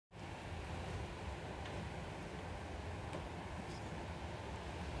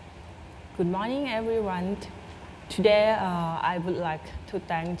Good morning, everyone. Today, I would like to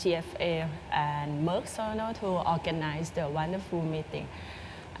thank GFA and Merck Sono to organize the wonderful meeting.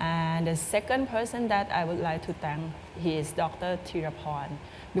 And the second person that I would like to thank is Dr. Thiraphon,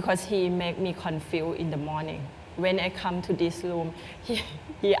 because he made me confused in the morning. When I come to this room,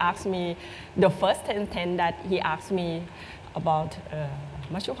 he asked me, the first sentence that he asked me about,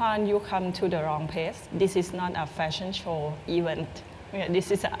 Machuhan, you come to the wrong place. This is not a fashion show event.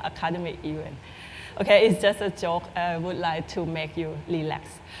 This is an academic event. Okay, it's just a joke. I would like to make you relax.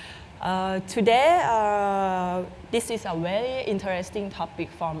 Today, this is a very interesting topic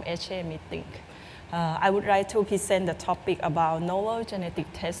from HA meeting. I would like to present the topic about novel genetic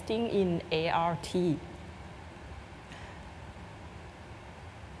testing in ART.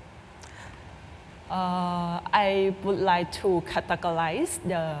 I would like to categorize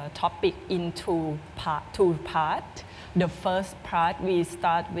the topic into two parts. The first part, we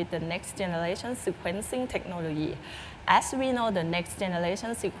start with the next generation sequencing technology. As we know, the next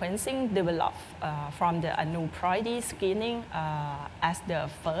generation sequencing developed from the aneuploidy screening as the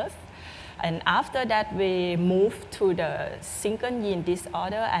first. And after that, we move to the single gene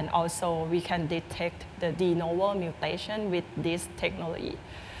disorder, and also we can detect the de novo mutation with this technology.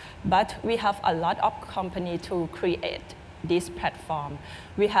 But we have a lot of companies to create this platform.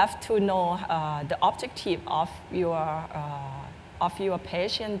 We have to know the objective of your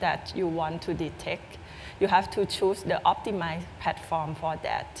patient that you want to detect. You have to choose the optimized platform for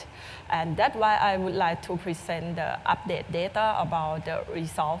that. And that's why I would like to present the update data about the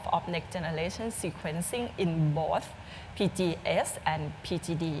result of next generation sequencing in both PGS and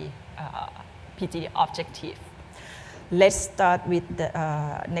PGD objective. Let's start with the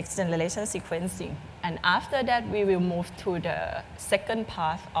next generation sequencing. And after that, we will move to the second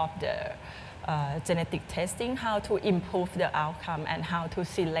part of the genetic testing, how to improve the outcome and how to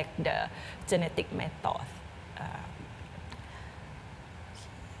select the genetic method.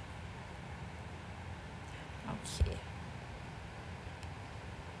 Okay.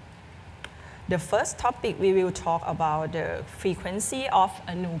 The first topic, we will talk about the frequency of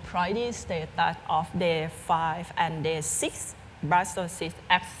aneuploidy status of day 5 and day 6 blastocyst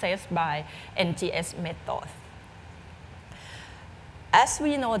accessed by NGS method. As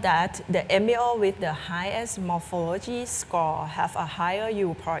we know that the embryo with the highest morphology score have a higher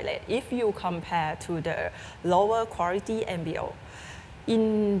U-point rate if you compare to the lower quality embryo.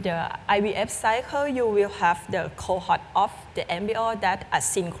 In the IVF cycle, you will have the cohort of the embryo that are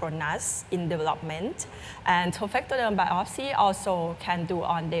synchronous in development. And trophectoderm biopsy also can do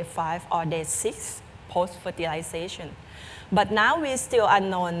on day 5 or day 6 post-fertilization. But now we still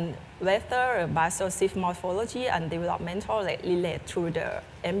unknown whether blastocyst morphology and developmental rate relate to the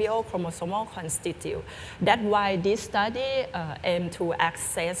embryo chromosomal constitute. That's why this study aims to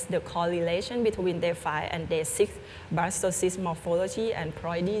assess the correlation between day 5 and day 6 blastocyst morphology and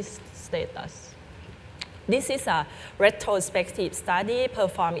ploidy status. This is a retrospective study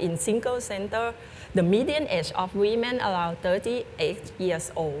performed in single center. The median age of women around 38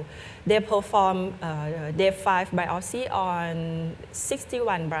 years old. They performed day 5 biopsy on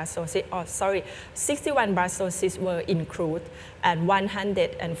 61 blastocysts, 61 blastocysts were included, and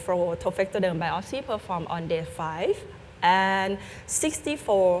 104 trophectoderm biopsy performed on day 5, and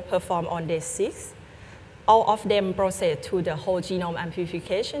 64 performed on day 6. All of them proceed to the whole genome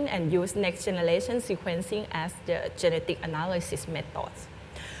amplification and use next generation sequencing as the genetic analysis method.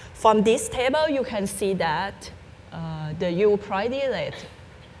 From this table, you can see that the U-ploidy rate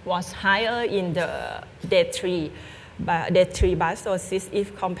was higher in the day 3 blastocysts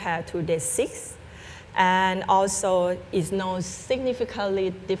if compared to day 6. And also is no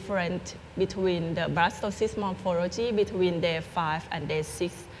significantly different between the blastocyst morphology between day 5 and day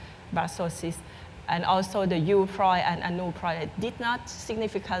 6 blastocysts. And also the euploid and aneuploid did not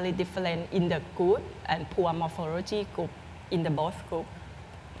significantly different in the good and poor morphology group in the both groups.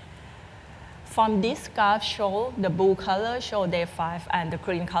 From this graph show, the blue color show day 5 and the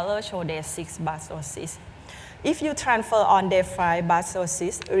green color show day 6 blastocysts. If you transfer on day 5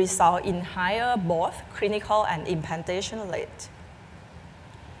 blastocysts, result in higher both clinical and implantation rate.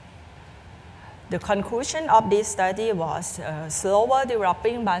 The conclusion of this study was slower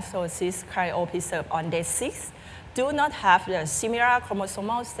developing blastocysts cryopreserved on day 6 do not have the similar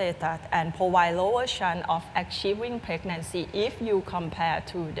chromosomal status and provide lower chance of achieving pregnancy if you compare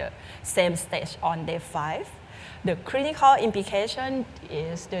to the same stage on day 5. The clinical implication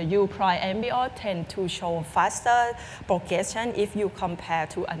is the euploid embryo tend to show faster progression if you compare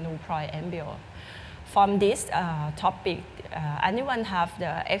to aneuploid embryo. From this topic, anyone have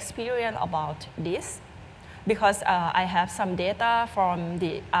the experience about this? because I have some data from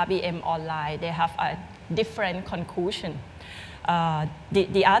the RBM online. They have a different conclusion.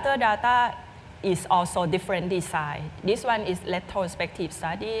 The other data is also different design. This one is retrospective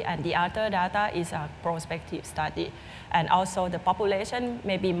study, and the other data is a prospective study. And also the population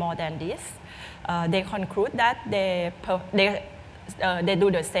may be more than this. They conclude that they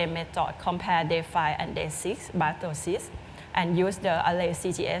do the same method, compare day 5 and day 6 mitosis, and use the array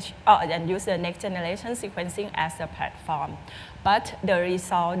CGH, and use the next generation sequencing as a platform. But the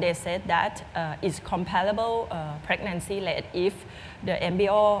result, they said that is comparable pregnancy rate if the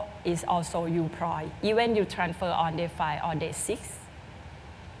embryo is also euploid, even you transfer on day 5 or day 6.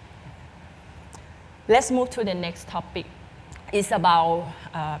 Let's move to the next topic. It's about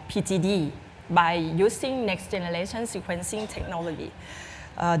PGD by using next generation sequencing technology.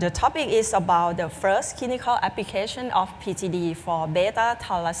 The topic is about the first clinical application of PGD for beta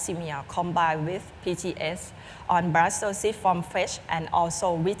thalassemia combined with PGS on blastocyst from fresh and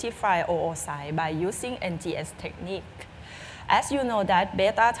also vitrified oocyte by using NGS technique. As you know that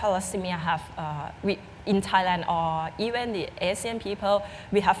beta thalassemia have, in Thailand or even the Asian people,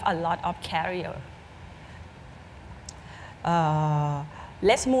 we have a lot of carrier.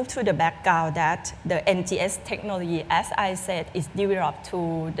 Let's move to the background that the NGS technology, as I said, is developed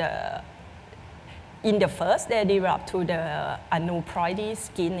to the, in the first they developed to the aneuploidy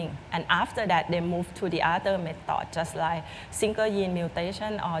screening, and after that they moved to the other method, just like single gene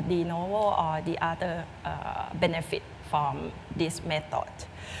mutation or de novo or the other benefit from this method.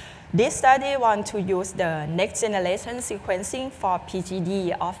 This study wants to use the next generation sequencing for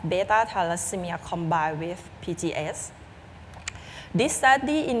PGD of beta thalassemia combined with PGS. This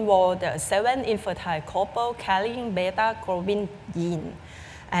study involved 7 infertile couple carrying beta globin gene,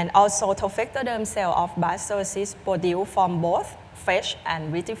 and also tophectoderm cell of blastocyst produced from both fresh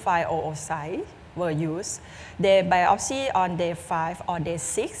and vitrified oocytes were used. They biopsy on day 5 or day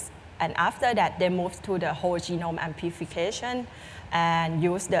 6, and after that they moved to the whole genome amplification and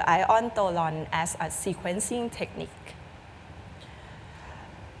use the ion tolon as a sequencing technique.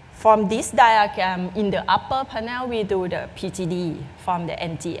 From this diagram, in the upper panel, we do the PGD from the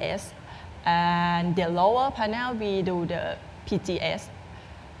NGS, and the lower panel, we do the PGS.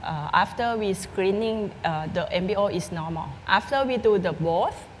 After we screening, the embryo is normal. After we do the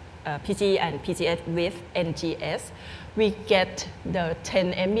both PG and PGS with NGS, we get the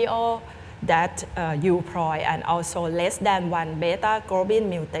 10 embryo that euploid and also less than 1 beta globin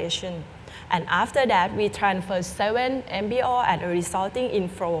mutation. And after that, we transfer 7 embryo and resulting in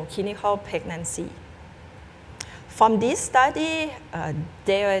 4 clinical pregnancy. From this study,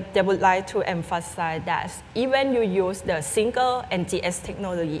 they would like to emphasize that even you use the single NGS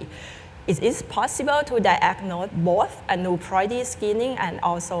technology, it is possible to diagnose both aneuploidy screening and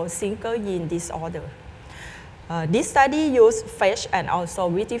also single gene disorder. This study used fresh and also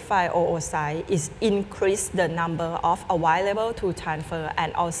vitrified oocyte. It increased the number of available to transfer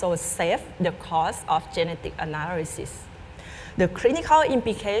and also save the cost of genetic analysis. The clinical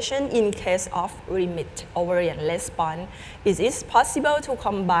implication in case of limit ovarian response, it is possible to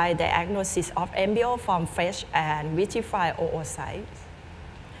combine diagnosis of embryo from fresh and vitrified oocytes.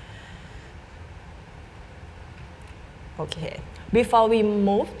 Okay. Before we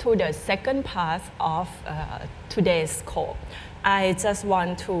move to the second part of today's talk, I just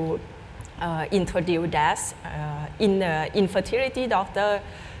want to introduce that in the infertility doctor,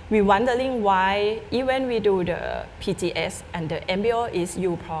 we're wondering why even we do the PGS and the embryo is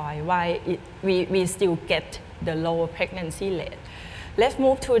euploid, why we still get the lower pregnancy rate. Let's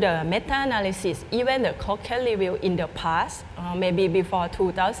move to the meta-analysis. Even the Cochrane review in the past, maybe before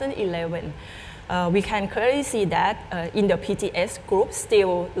 2011, we can clearly see that in the PGS group,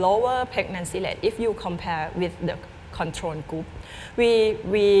 still lower pregnancy rate if you compare with the control group.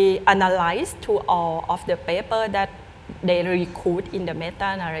 We analyzed to all of the paper that they recruit in the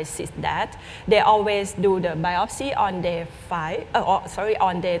meta-analysis that they always do the biopsy on day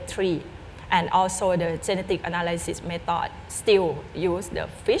 3, and also the genetic analysis method still use the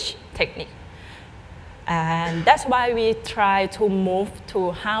FISH technique. And that's why we try to move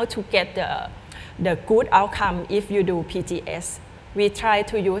to how to get the good outcome if you do PGS. We try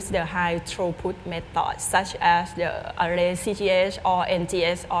to use the high throughput method such as the array CGH or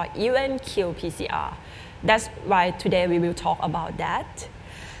NGS or even qPCR. That's why today we will talk about that.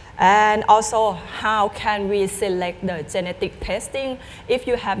 And also how can we select the genetic testing if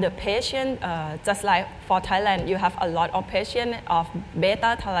you have the patient, just like for Thailand, you have a lot of patients of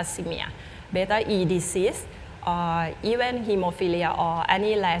beta thalassemia, beta E disease, or even hemophilia or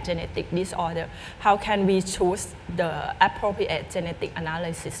any rare genetic disorder. How can we choose the appropriate genetic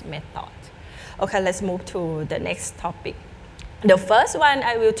analysis method? Okay, let's move to the next topic. The first one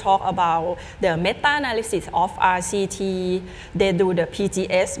I will talk about the meta-analysis of RCT. They do the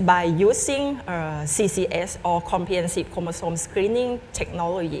PGS by using CCS or comprehensive chromosome screening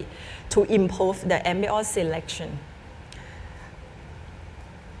technology to improve the embryo selection.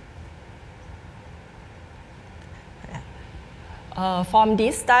 From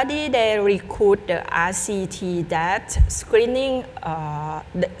this study, they recruit the RCT that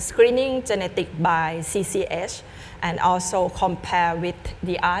screening genetic by CCH and also compare with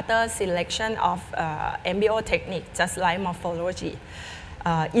the other selection of embryo technique, just like morphology.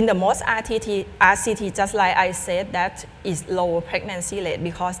 In the most RCT, just like I said, that is low pregnancy rate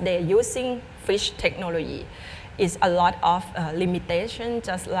because they're using FISH technology. It's a lot of limitation,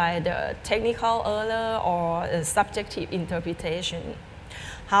 just like the technical error or subjective interpretation.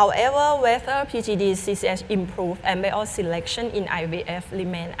 However, whether PGD-CCS improve embryo selection in IVF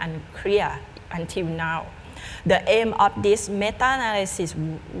remain unclear until now. The aim of this meta-analysis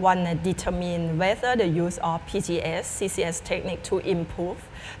want to determine whether the use of PGS-CCS technique to improve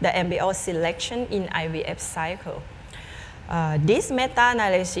the embryo selection in IVF cycle. This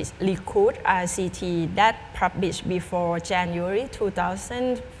meta-analysis recruit RCT that published before January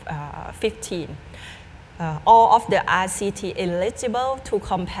 2015. All of the RCT eligible to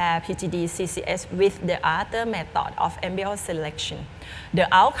compare PGD-CCS with the other method of embryo selection. The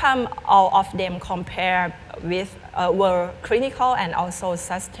outcome, all of them compared with were clinical and also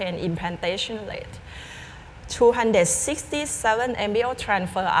sustained implantation rate. 267 embryo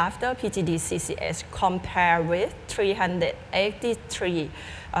transfer after PGD-CCS compared with 383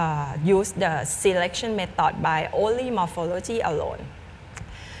 use the selection method by only morphology alone.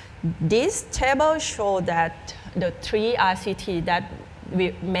 This table shows that the 3 RCT that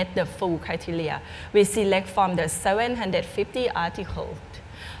we met the full criteria. We select from the 750 articles.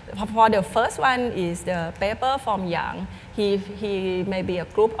 For the first one is the paper from Yang. He may be a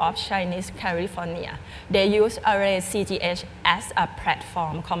group of Chinese California. They use array CGH as a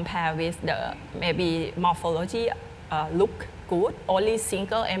platform compared with the maybe morphology look good, only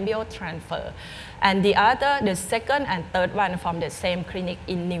single embryo transfer. And the second and third one from the same clinic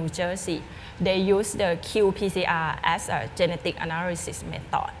in New Jersey. They use the qPCR as a genetic analysis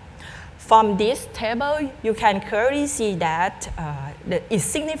method. From this table, you can clearly see that it's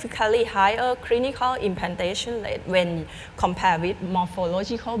significantly higher clinical implantation rate when compared with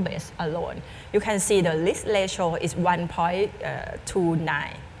morphological base alone. You can see the risk ratio is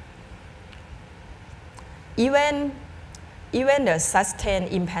 1.29. Even the sustained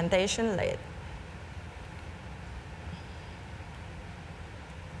implantation rate.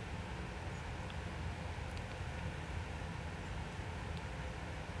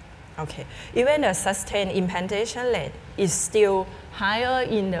 Okay, even the sustained implantation rate is still higher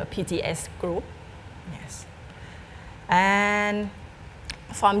in the PGS group. Yes. And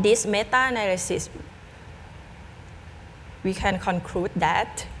from this meta-analysis, we can conclude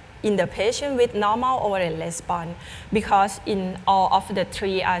that in the patient with normal overall response, because in all of the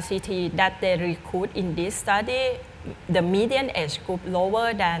 3 RCT that they recruit in this study, the median age group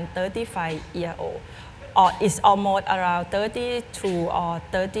lower than 35-year-old. Or is almost around 32 or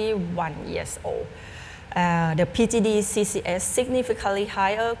 31 years old. The PGD-CCS significantly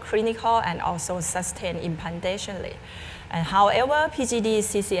higher clinical and also sustained implantation rate. However,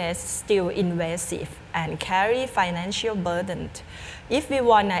 PGD-CCS still invasive and carry financial burden. If we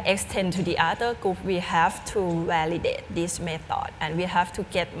want to extend to the other group, we have to validate this method and we have to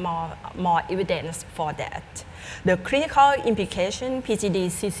get more evidence for that. The clinical implication,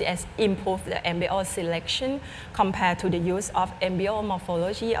 PGD-CCS improve the embryo selection compared to the use of embryo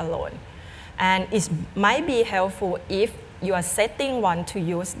morphology alone. And it might be helpful if your setting want to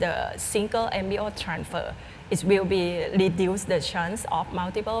use the single embryo transfer. It will be reduce the chance of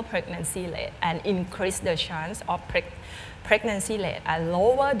multiple pregnancy rate and increase the chance of pregnancy rate and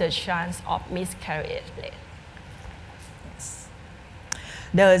lower the chance of miscarriage rate. Yes.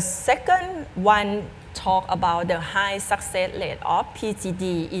 The second one talk about the high success rate of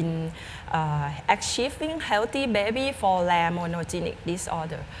PGD in achieving healthy baby for rare monogenic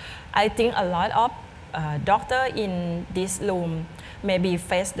disorder. I think a lot of doctors in this room maybe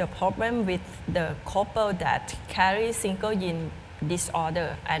face the problem with the couple that carry single gene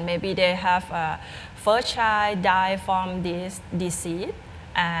disorder, and maybe they have a first child die from this disease,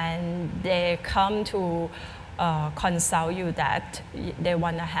 and they come to consult you that they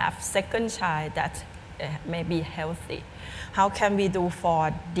want to have second child that may be healthy. How can we do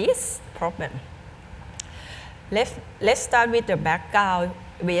for this problem? Let's start with the background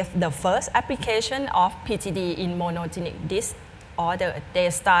with the first application of PGD in monogenic disorder. They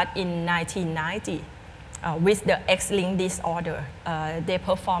start in 1990 with the X-linked disorder. They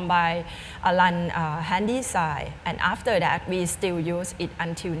performed by Alan Handyside, and after that we still use it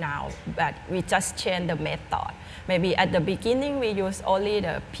until now, but we just change the method. Maybe at the beginning we use only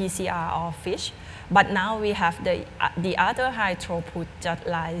the PCR or FISH, but now we have the other high throughput, just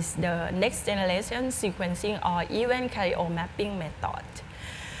like the next generation sequencing or even carrier mapping method.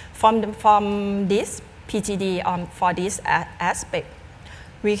 From this PGD for this aspect,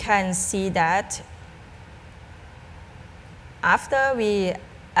 we can see that after we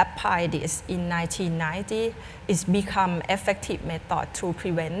apply this in 1990, it's become effective method to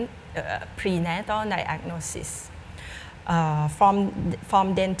prevent prenatal diagnosis.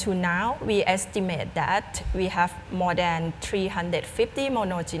 From then to now, we estimate that we have more than 350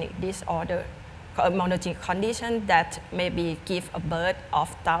 monogenic monogenic conditions that maybe give a birth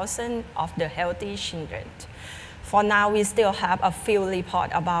of thousands of the healthy children. For now, we still have a few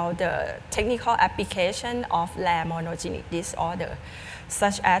reports about the technical application of rare monogenic disorder,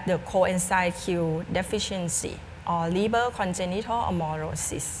 such as the coenzyme Q deficiency or liver congenital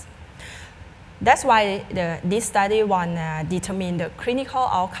amaurosis. That's why this study want to determine the clinical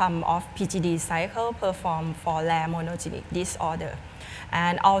outcome of PGD cycle performed for rare monogenic disorder,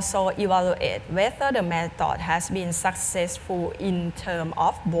 and also evaluate whether the method has been successful in terms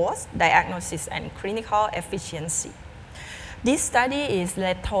of both diagnosis and clinical efficiency. This study is a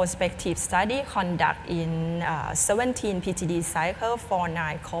retrospective study conducted in 17 PGD cycles for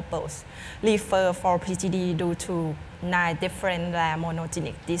 9 couples, referred for PGD due to 9 different rare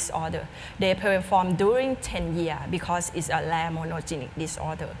monogenic disorders. They performed during 10 years because it's a rare monogenic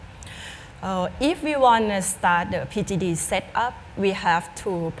disorder. If we want to start the PGD setup, we have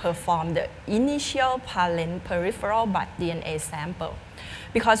to perform the initial parent peripheral blood DNA sample,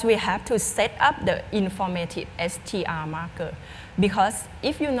 because we have to set up the informative STR marker. Because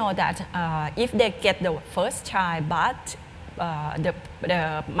if you know that if they get the first child but the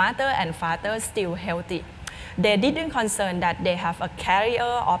mother and father still healthy, they didn't concern that they have a carrier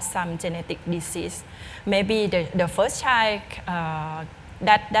of some genetic disease. Maybe the first child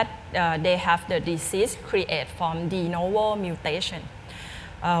they have the disease created from de novo mutation.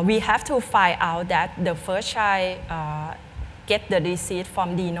 We have to find out that the first child get the disease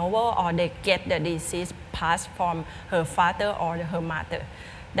from de novo, or they get the disease passed from her father or her mother.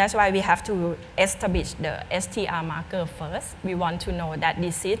 That's why we have to establish the STR marker first. We want to know that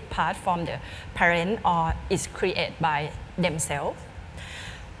disease passed from the parent or is created by themselves.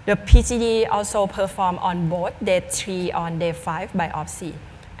 The PGD also performed on both day 3 and day 5 biopsy,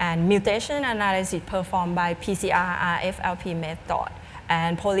 and mutation analysis performed by PCR RFLP method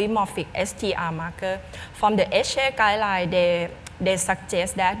and polymorphic STR marker. From the HA guideline, they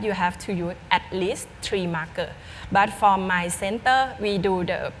suggest that you have to use at least 3 markers. But from my center, we do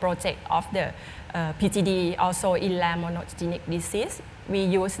the project of the PGD also in rare monogenic disease. We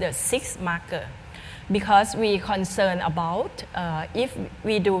use the 6 marker, because we concerned about if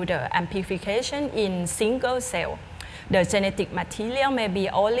we do the amplification in single cell, the genetic material may be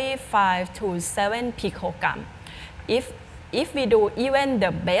only 5 to 7 picogram. If we do even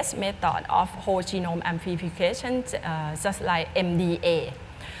the best method of whole genome amplification, just like MDA,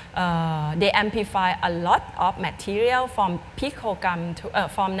 they amplify a lot of material from picogram to,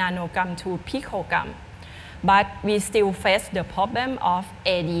 from nanogram to picogram. But we still face the problem of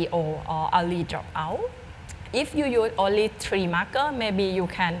ADO or early dropout. If you use only 3 markers, maybe you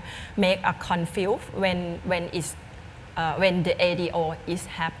can make a confuse when the ADO is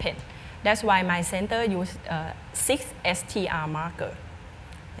happen. That's why my center use 6 STR marker.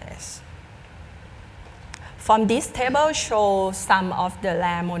 Yes. From this table shows some of the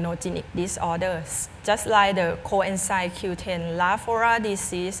rare monogenic disorders, just like the coenzyme Q10 Lafora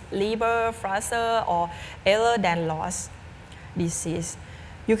disease, liver, Fraser, or Ehlers-Danlos disease.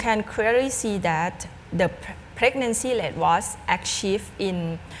 You can clearly see that the pregnancy rate was achieved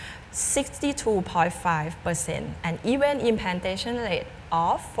in 62.5%, and even implantation rate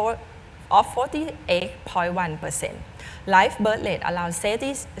of 48.1%. Live birth rate around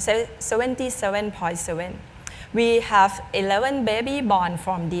 77.7%. We have 11 babies born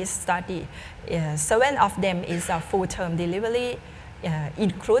from this study. 7 of them is a full-term delivery,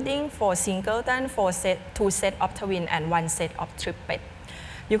 including 4 singleton, 2 sets of twin, and 1 set of triplet.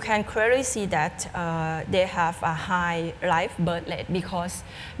 You can clearly see that they have a high live birth rate because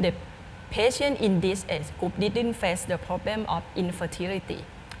the patient in this age group didn't face the problem of infertility.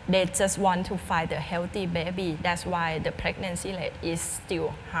 They just want to find a healthy baby. That's why the pregnancy rate is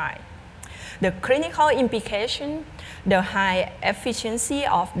still high. The clinical implication, the high efficiency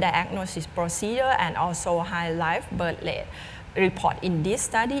of diagnosis procedure, and also high live birth rate report in this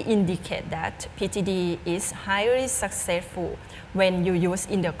study indicate that PTD is highly successful when you use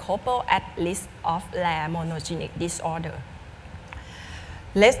in the couple at risk of rare monogenic disorder.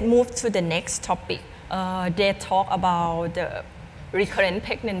 Let's move to the next topic. They talk about the recurrent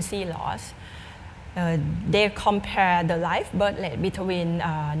pregnancy loss. They compare the live birth rate between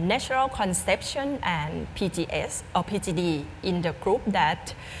natural conception and PTS or PTD in the group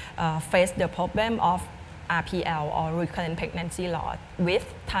that face the problem of RPL or recurrent pregnancy loss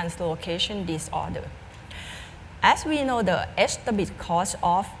with translocation disorder. As we know, the established cause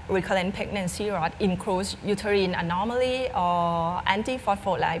of recurrent pregnancy loss includes uterine anomaly or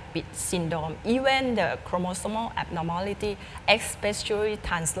antiphospholipid syndrome, even the chromosomal abnormality, especially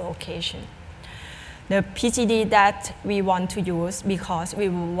translocation. The PTD that we want to use because we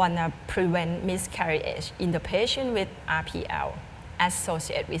want to prevent miscarriage in the patient with RPL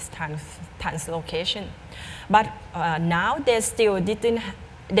associated with translocation. But now they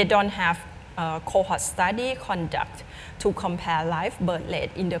don't have a cohort study conduct to compare live birth rate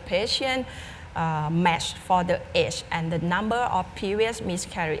in the patient matched for the age and the number of previous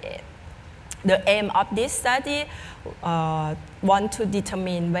miscarriage. The aim of this study want to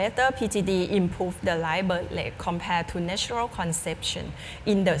determine whether PTD improve the live birth rate compared to natural conception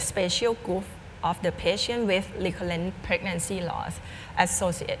in the special group of the patient with recurrent pregnancy loss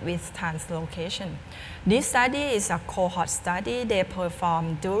associated with translocation. This study is a cohort study they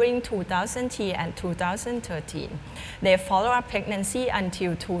performed during 2010 and 2013. They follow up pregnancy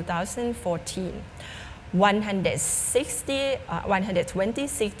until 2014. 126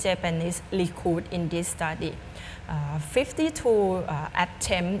 Japanese recruit in this study. 52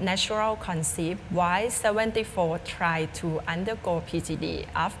 attempt natural conceive, while 74 try to undergo PTD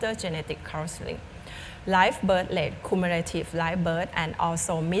after genetic counseling. Live birth rate, cumulative live birth, and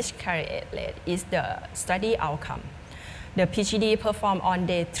also miscarriage rate is the study outcome. The PTD performed on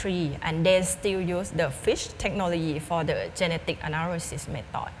day 3, and they still use the FISH technology for the genetic analysis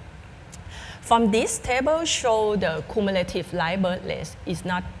method. From this table show the cumulative live birth rate is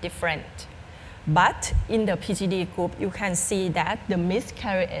not different. But in the PTD group, you can see that the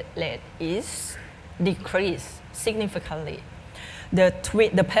miscarriage rate is decreased significantly. The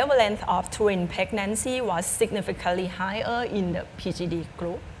prevalence of twin pregnancy was significantly higher in the PTD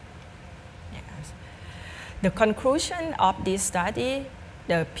group. Yes. The conclusion of this study,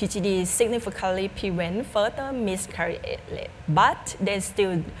 the PTD significantly prevent further miscarriage rate, but they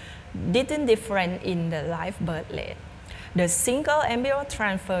still didn't different in the live birth rate. The single embryo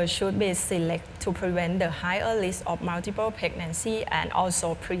transfer should be selected to prevent the higher risk of multiple pregnancy and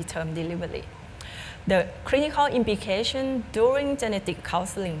also preterm delivery. The clinical implication during genetic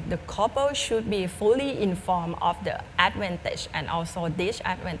counseling, the couple should be fully informed of the advantage and also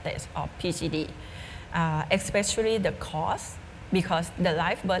disadvantage of PTD, especially the cost, because the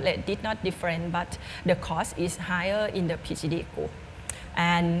live birth rate did not different, but the cost is higher in the PTD group.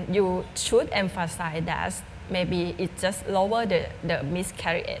 And you should emphasize that maybe it just lower the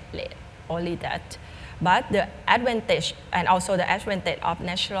miscarriage rate, only that. But the advantage and also the advantage of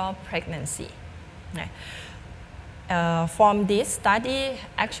natural pregnancy. Okay. From this study,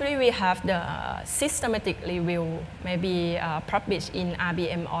 actually we have the systematic review, maybe published in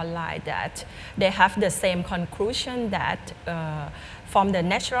RBM Online, that they have the same conclusion that from the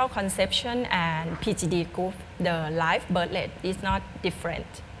natural conception and PTD group, the live birth rate is not different,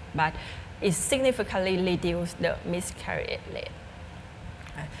 but it significantly reduces the miscarriage rate.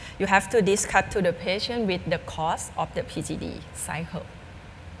 You have to discuss to the patient with the cause of the PTD cycle.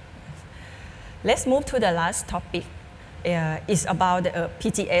 Let's move to the last topic. It's about the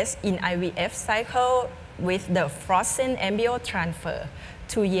PTS in IVF cycle with the frozen embryo transfer,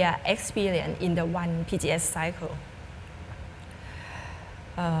 2-year experience in the one PTS cycle.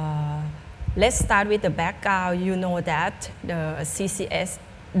 Let's start with the background. You know that the CCS,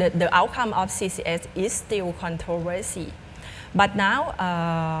 the outcome of CCS is still controversy. But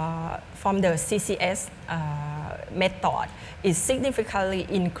now, from the CCS method, it significantly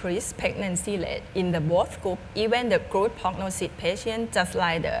increased pregnancy rate in the both group, even the good prognosis patient, just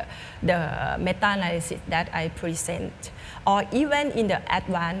like the meta-analysis that I present, or even in the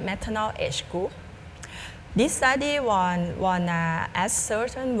advanced maternal age group. This study wanna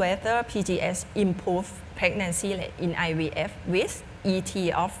ascertain whether PTS improve pregnancy rate in IVF with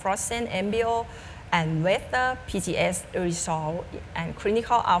ET of frozen embryo, and whether PTS result and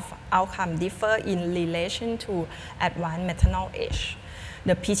clinical outcome differ in relation to advanced maternal age.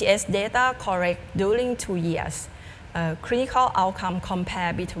 The PTS data correct during 2 years. Clinical outcome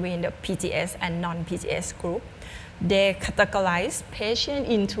compare between the PTS and non-PTS group. They categorize patients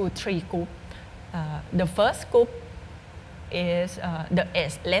into 3 groups. The first group is the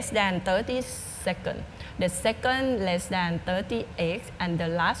age less than 30 seconds. The second less than 38, and the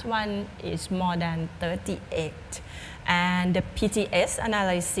last one is more than 38. And the PTS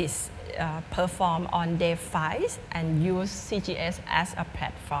analysis performed on day 5 and use CGS as a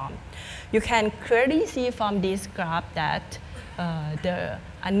platform. You can clearly see from this graph that the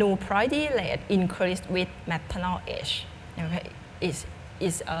aneuploidy rate increased with maternal age. Okay,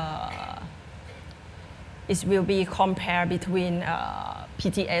 it will be compared between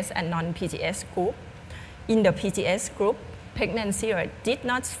PTS and non-PTS group. In the PTS group, pregnancy rate did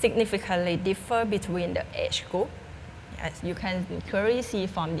not significantly differ between the age group. As you can clearly see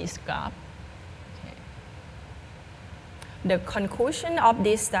from this graph. Okay. The conclusion of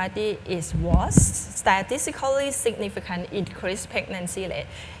this study was statistically significant increased pregnancy rate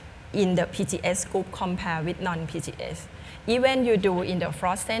in the PTS group compared with non-PTS. Even you do in the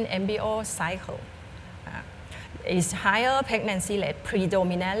frozen embryo cycle. Is higher pregnancy rate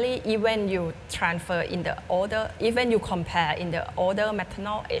predominantly even you transfer in the older, even you compare in the older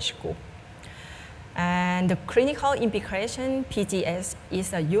maternal age group. And the clinical implication, PTS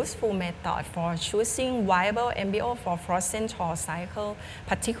is a useful method for choosing viable embryo for frozen cycle,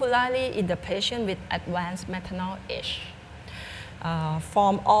 particularly in the patient with advanced maternal age.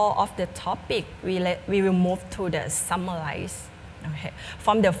 From all of the topic, we will move to the summarize. Okay.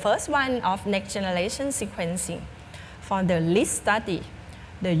 From the first one of next generation sequencing, for the list study,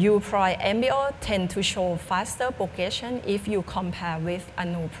 the euploid embryo tend to show faster progression if you compare with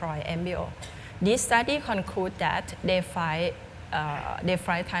aneuploid embryo. This study concludes that day 5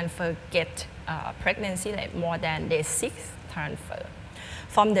 transfer get pregnancy rate more than day 6 transfer.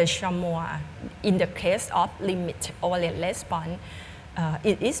 From the Shamua, in the case of limit overlap response,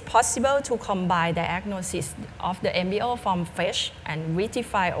 it is possible to combine diagnosis of the embryo from fresh and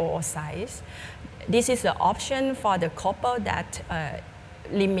rectified oocytes. This is the option for the couple that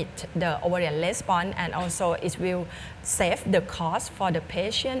limit the ovarian response, and also it will save the cost for the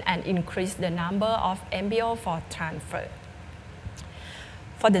patient and increase the number of embryo for transfer.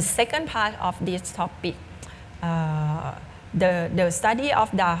 For the second part of this topic, the study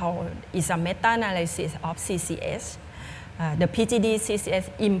of Dahou is a meta-analysis of CCS. The PTD CCS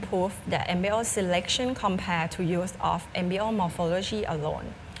improved the embryo selection compared to use of embryo morphology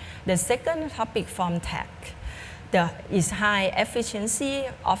alone. The second topic from TAC is high efficiency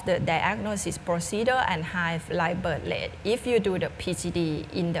of the diagnosis procedure and high live birth rate if you do the PTD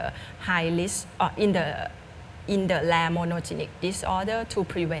in the high risk in the rare monogenic disorder to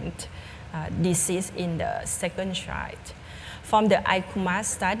prevent disease in the second child. From the ICUMA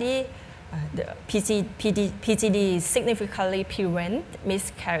study, the PTD significantly prevent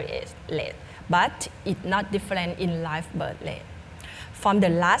miscarriage rate, but it's not different in live birth rate. From the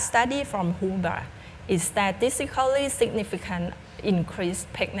last study from Huber, is statistically significant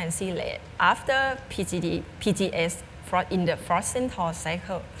increased pregnancy rate after PTS in the frozen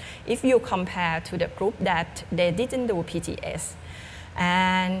cycle if you compare to the group that they didn't do PTS.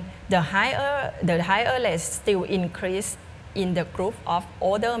 And the higher rate still increase in the group of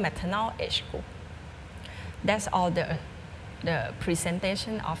older maternal age group. That's all the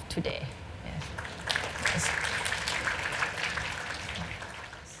presentation of today. Yes.